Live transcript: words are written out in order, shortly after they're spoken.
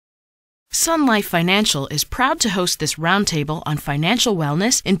Sun Life Financial is proud to host this roundtable on financial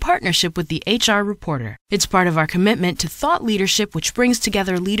wellness in partnership with the HR Reporter. It's part of our commitment to thought leadership, which brings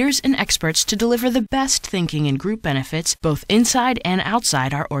together leaders and experts to deliver the best thinking in group benefits, both inside and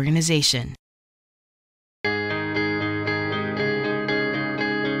outside our organization.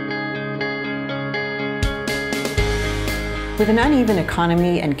 With an uneven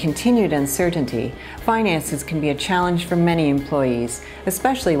economy and continued uncertainty, finances can be a challenge for many employees,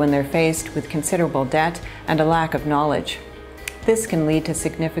 especially when they're faced with considerable debt and a lack of knowledge. This can lead to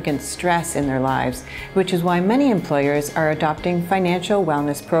significant stress in their lives, which is why many employers are adopting financial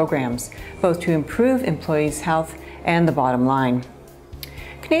wellness programs, both to improve employees' health and the bottom line.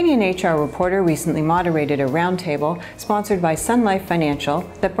 Canadian HR Reporter recently moderated a roundtable sponsored by Sun Life Financial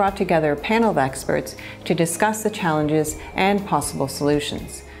that brought together a panel of experts to discuss the challenges and possible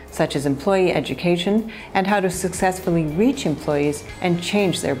solutions, such as employee education and how to successfully reach employees and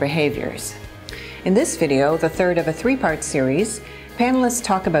change their behaviors. In this video, the third of a three-part series, panelists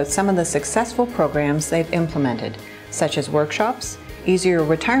talk about some of the successful programs they've implemented, such as workshops, easier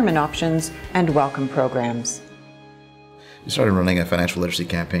retirement options, and welcome programs. We started running a financial literacy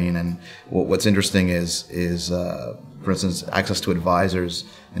campaign, and what's interesting is for instance, access to advisors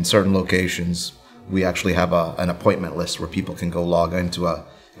in certain locations. We actually have an appointment list where people can go log into a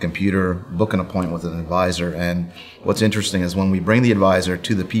computer, book an appointment with an advisor. And what's interesting is when we bring the advisor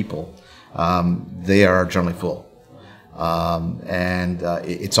to the people, they are generally full.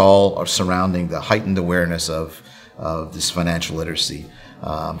 It's all surrounding the heightened awareness of this financial literacy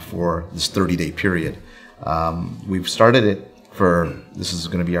for this 30-day period. We've started it this is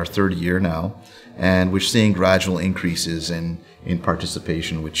going to be our third year now, and we're seeing gradual increases in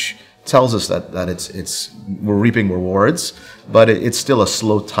participation, which tells us that we're reaping rewards, but it's still a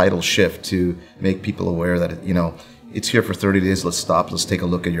slow tidal shift to make people aware that it's here for 30 days. Let's stop. Let's take a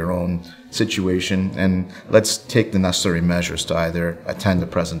look at your own situation, and let's take the necessary measures to either attend a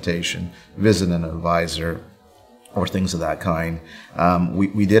presentation, visit an advisor, or things of that kind.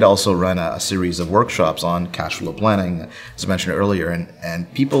 We did also run a series of workshops on cash flow planning, as I mentioned earlier,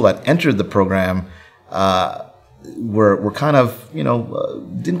 and people that entered the program were kind of,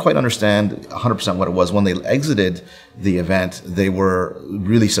 didn't quite understand 100% what it was. When they exited the event, they were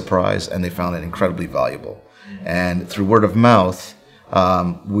really surprised and they found it incredibly valuable. And through word of mouth,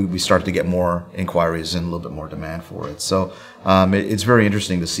 we started to get more inquiries and a little bit more demand for it. So it's very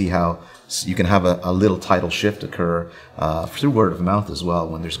interesting to see how you can have a little tidal shift occur through word of mouth as well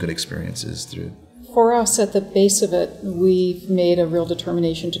when there's good experiences through. For us, at the base of it, we've made a real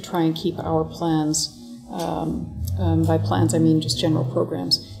determination to try and keep our plans, by plans I mean just general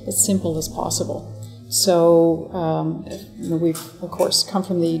programs, as simple as possible. So we've, of course, come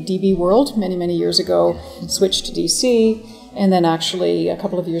from the DB world many years ago, switched to DC, and then actually a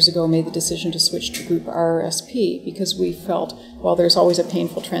couple of years ago made the decision to switch to Group RRSP because we felt, while there's always a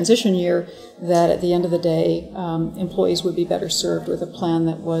painful transition year, that at the end of the day, employees would be better served with a plan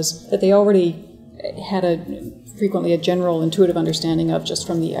that they already had frequently a general intuitive understanding of just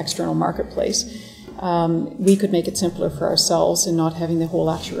from the external marketplace. We could make it simpler for ourselves in not having the whole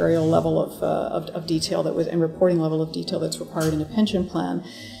actuarial level of detail and reporting level of detail that's required in a pension plan.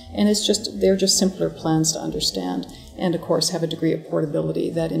 And they're just simpler plans to understand, and of course have a degree of portability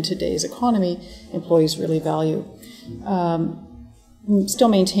that in today's economy employees really value. Still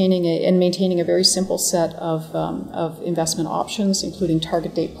maintaining a very simple set of investment options, including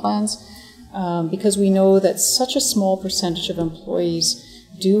target date plans, because we know that such a small percentage of employees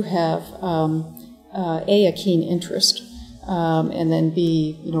do have a keen interest, and then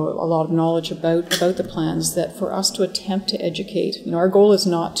B, a lot of knowledge about the plans, that for us to attempt to educate, our goal is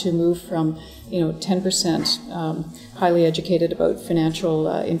not to move from 10% highly educated about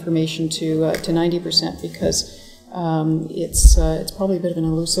financial information to 90%, because it's probably a bit of an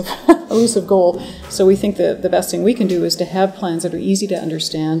elusive goal. So we think the best thing we can do is to have plans that are easy to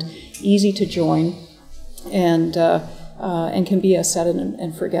understand, easy to join, and can be a set it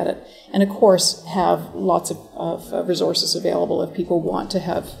and forget it. And of course, have lots of resources available if people want to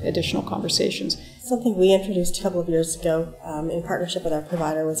have additional conversations. Something we introduced a couple of years ago in partnership with our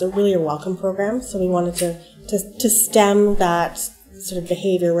provider was really a welcome program. So we wanted to stem that sort of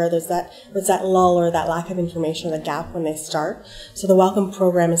behavior where there's that lull or that lack of information or the gap when they start. So the welcome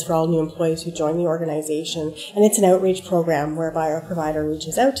program is for all new employees who join the organization, and it's an outreach program whereby our provider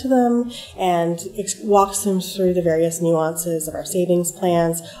reaches out to them and walks them through the various nuances of our savings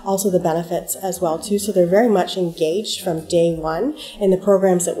plans, also the benefits as well too. So they're very much engaged from day one in the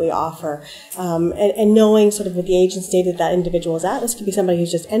programs that we offer, and knowing sort of what the age and state that individual is at. This could be somebody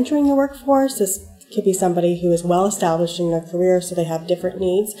who's just entering the workforce. This could be somebody who is well established in their career, so they have different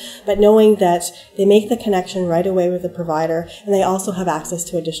needs, but knowing that they make the connection right away with the provider, and they also have access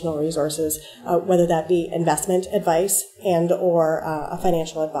to additional resources, whether that be investment advice and or a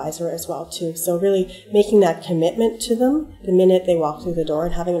financial advisor as well too. So really making that commitment to them the minute they walk through the door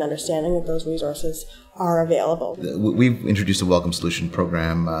and having an understanding that those resources are available. We've introduced a Welcome Solution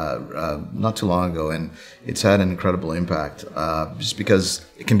program not too long ago, and it's had an incredible impact just because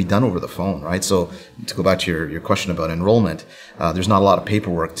it can be done over the phone, right? So to go back to your question about enrollment, there's not a lot of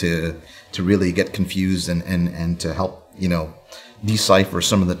paperwork to really get confused and to help, decipher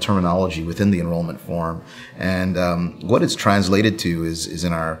some of the terminology within the enrollment form. And what it's translated to is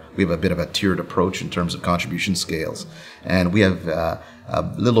we have a bit of a tiered approach in terms of contribution scales, and we have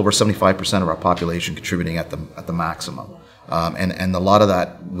a little over 75% of our population contributing at the maximum. And a lot of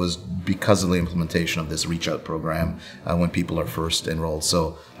that was because of the implementation of this Reach Out program when people are first enrolled.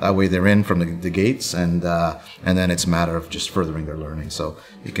 So that way they're in from the gates, and then it's a matter of just furthering their learning. So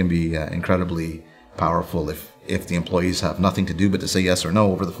it can be incredibly powerful if the employees have nothing to do but to say yes or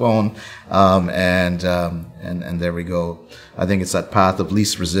no over the phone, and there we go. I think it's that path of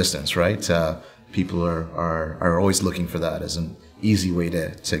least resistance, right? People are always looking for that as an easy way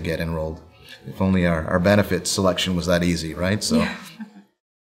to get enrolled. If only our benefit selection was that easy, right? So. Yeah.